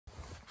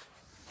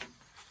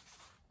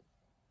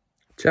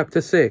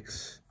Chapter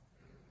 6.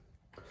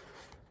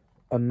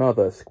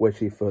 Another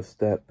squishy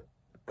footstep,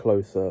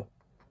 closer.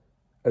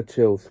 A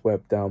chill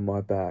swept down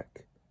my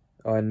back.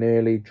 I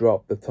nearly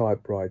dropped the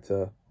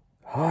typewriter.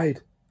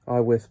 "Hide,"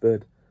 I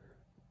whispered.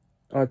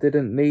 I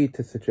didn't need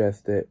to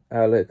suggest it.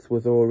 Alex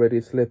was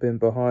already slipping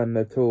behind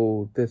the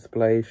tool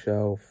display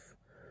shelf.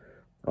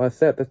 I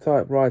set the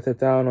typewriter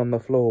down on the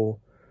floor.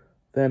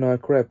 Then I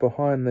crept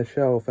behind the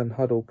shelf and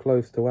huddled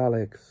close to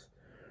Alex.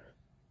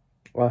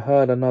 I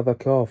heard another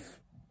cough,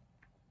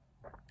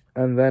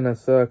 and then a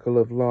circle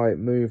of light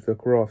moved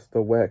across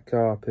the wet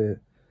carpet.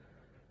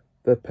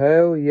 The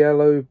pale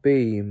yellow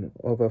beam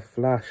of a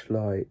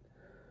flashlight.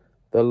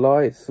 The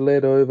light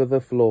slid over the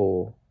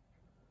floor.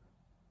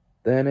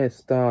 Then it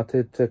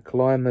started to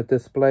climb the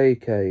display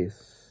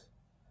case.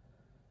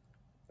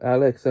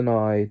 Alex and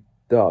I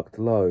ducked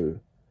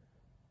low.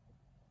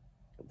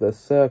 The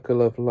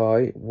circle of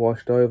light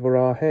washed over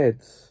our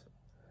heads.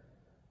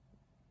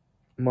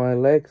 My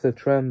legs were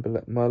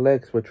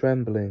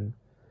trembling.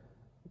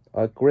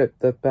 I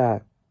gripped the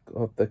back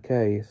of the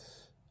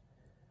case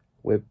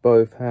with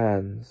both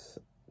hands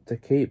to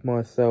keep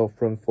myself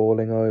from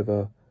falling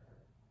over.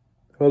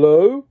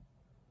 "Hello?"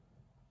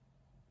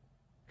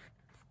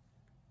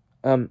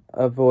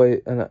 A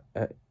voice,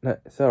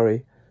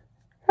 sorry.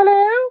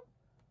 "Hello?"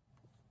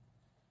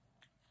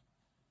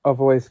 A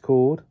voice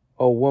called,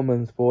 a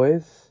woman's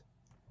voice.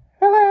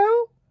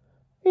 "Hello?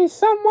 Is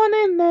someone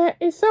in there?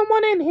 Is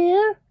someone in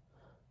here?"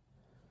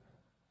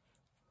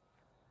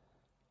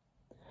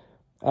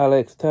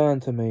 Alex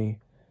turned to me.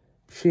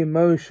 She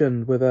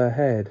motioned with her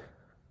head.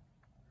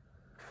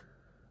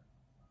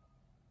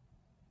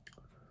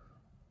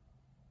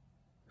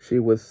 She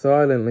was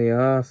silently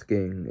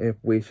asking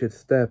if we should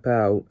step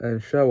out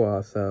and show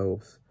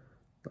ourselves.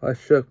 I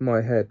shook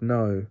my head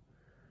no.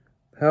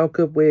 How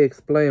could we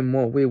explain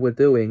what we were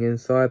doing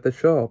inside the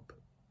shop?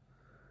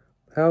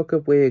 How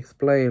could we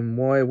explain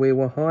why we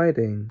were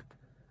hiding?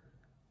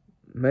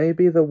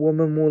 Maybe the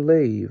woman will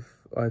leave,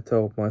 I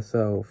told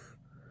myself.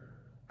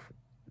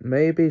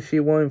 Maybe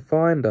she won't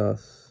find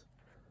us.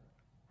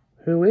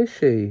 Who is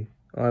she?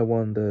 I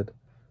wondered.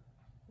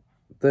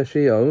 Does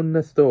she own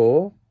the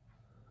store?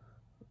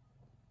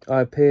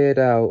 I peered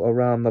out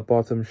around the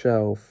bottom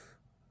shelf.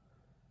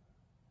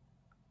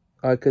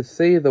 I could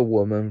see the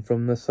woman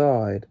from the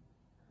side.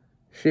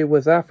 She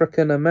was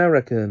African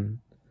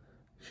American.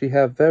 She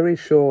had very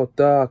short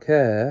dark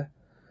hair,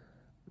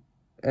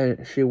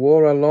 and she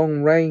wore a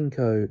long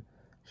raincoat.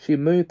 She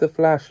moved the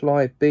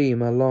flashlight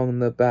beam along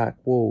the back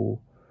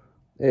wall.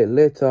 It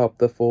lit up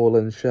the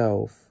fallen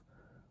shelf,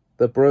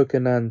 the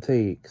broken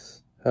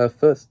antiques. Her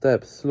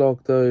footsteps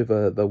slogged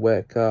over the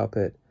wet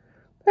carpet.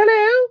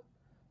 "Hello?"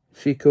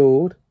 she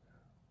called.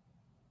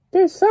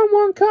 "Did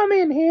someone come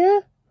in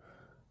here?"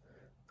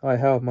 I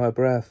held my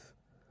breath.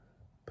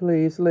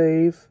 "Please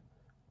leave,"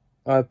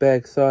 I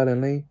begged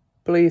silently.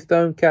 "Please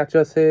don't catch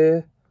us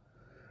here."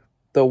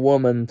 The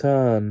woman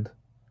turned.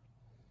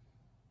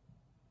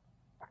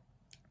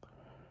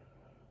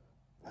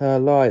 Her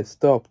light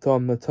stopped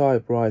on the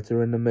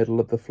typewriter in the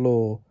middle of the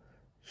floor.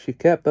 She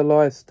kept the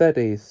light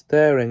steady,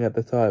 staring at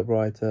the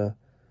typewriter.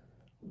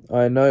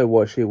 I knew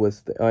what she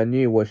was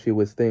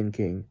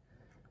thinking.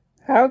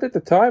 How did the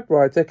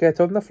typewriter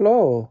get on the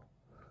floor?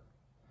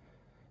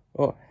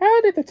 Or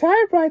how did the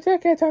typewriter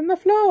get on the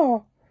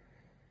floor?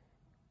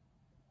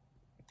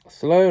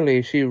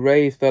 Slowly she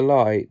raised the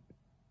light,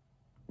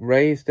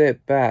 raised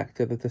it back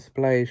to the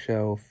display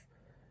shelf.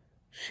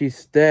 She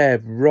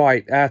stared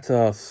right at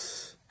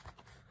us.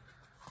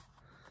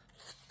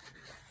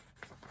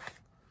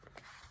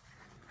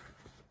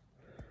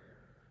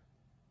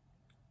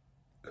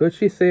 Could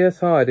she see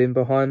us hiding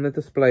behind the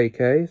display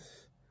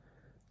case?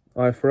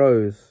 I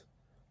froze.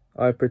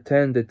 I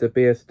pretended to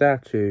be a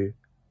statue.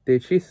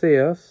 Did she see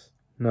us?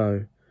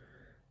 No.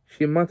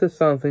 She muttered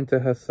something to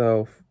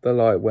herself. The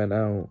light went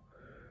out.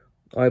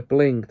 I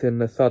blinked in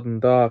the sudden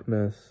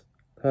darkness.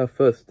 Her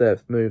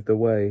footsteps moved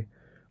away.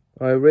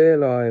 I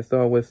realized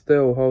I was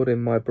still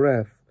holding my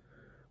breath.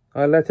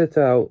 I let it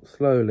out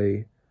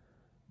slowly,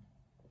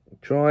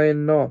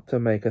 trying not to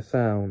make a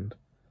sound.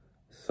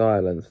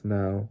 Silence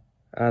now,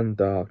 and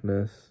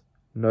darkness.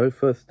 No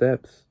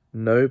footsteps,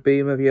 no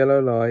beam of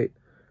yellow light.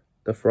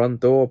 The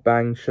front door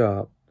banged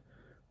shut.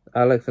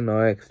 Alex and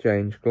I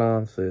exchanged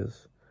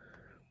glances.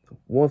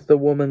 Was the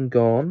woman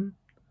gone?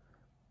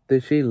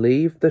 Did she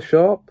leave the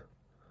shop?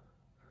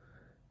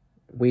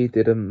 We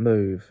didn't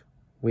move.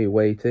 We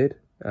waited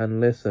and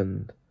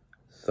listened.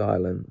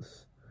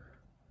 Silence.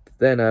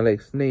 Then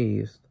Alex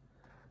sneezed.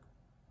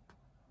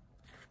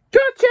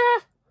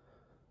 "Gotcha!"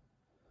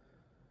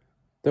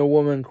 The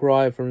woman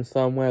cried from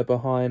somewhere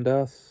behind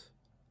us.